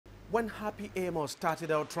When Happy Amos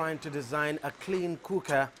started out trying to design a clean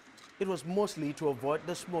cooker, it was mostly to avoid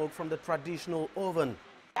the smoke from the traditional oven.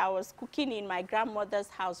 I was cooking in my grandmother's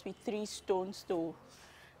house with 3 stone stoves,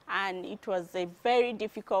 and it was a very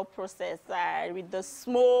difficult process with the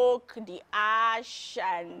smoke, the ash,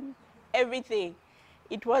 and everything.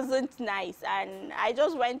 It wasn't nice, and I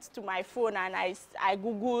just went to my phone and I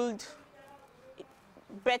Googled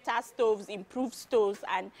better stoves, improved stoves,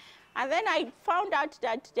 and then I found out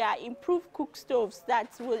that there are improved cook stoves that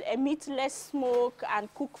will emit less smoke and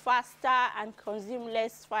cook faster and consume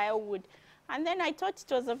less firewood. And then I thought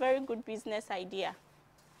it was a very good business idea.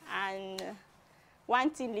 And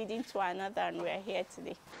one thing leading to another, and we're here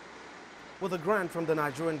today. With a grant from the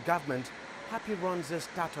Nigerian government, Happy runs a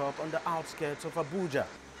startup on the outskirts of Abuja,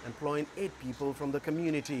 employing 8 people from the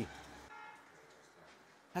community.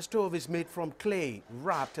 Her stove is made from clay,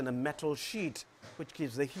 wrapped in a metal sheet, which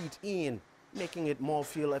keeps the heat in, making it more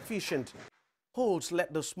fuel efficient. Holes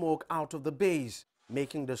let the smoke out of the base,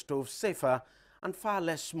 making the stove safer and far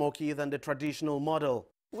less smoky than the traditional model.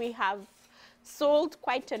 We have sold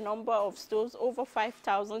quite a number of stoves, over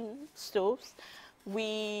 5,000 stoves.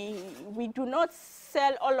 We do not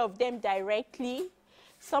sell all of them directly.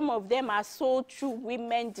 Some of them are sold through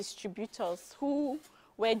women distributors who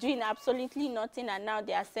were doing absolutely nothing, and now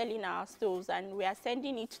they are selling our stoves, and we are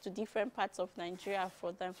sending it to different parts of Nigeria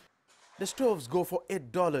for them. The stoves go for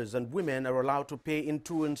 $8 and women are allowed to pay in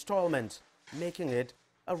 2 installments, making it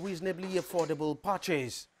a reasonably affordable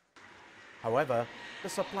purchase. However, the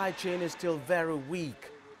supply chain is still very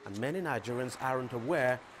weak, and many Nigerians aren't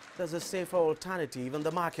aware there's a safer alternative in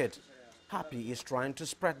the market. Happy is trying to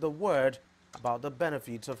spread the word about the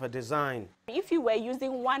benefits of her design. If you were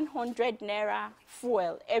using 100 naira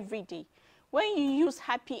fuel every day, when you use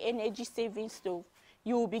Happy energy saving stove,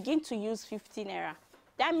 you will begin to use 50 naira.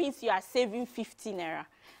 That means you are saving 50 naira.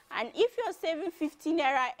 And if you're saving 50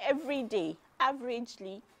 naira every day,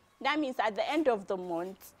 averagely, that means at the end of the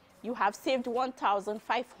month, you have saved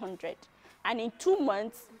 1,500. And in 2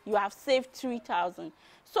 months, you have saved 3,000.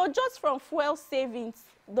 So just from fuel savings,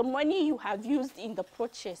 the money you have used in the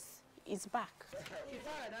purchase is back.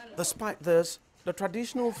 Despite this, the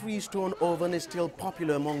traditional 3-stone oven is still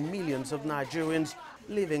popular among millions of Nigerians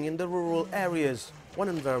living in the rural areas. One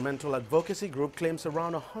environmental advocacy group claims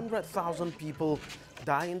around 100,000 people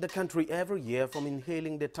die in the country every year from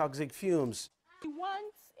inhaling the toxic fumes.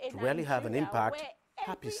 To really have an impact,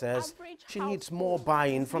 Happy says she needs more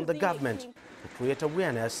buy-in from the government to create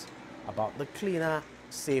awareness about the cleaner,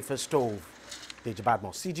 safer stove. Deji,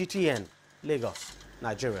 Badmus, CGTN, Lagos,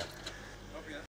 Nigeria.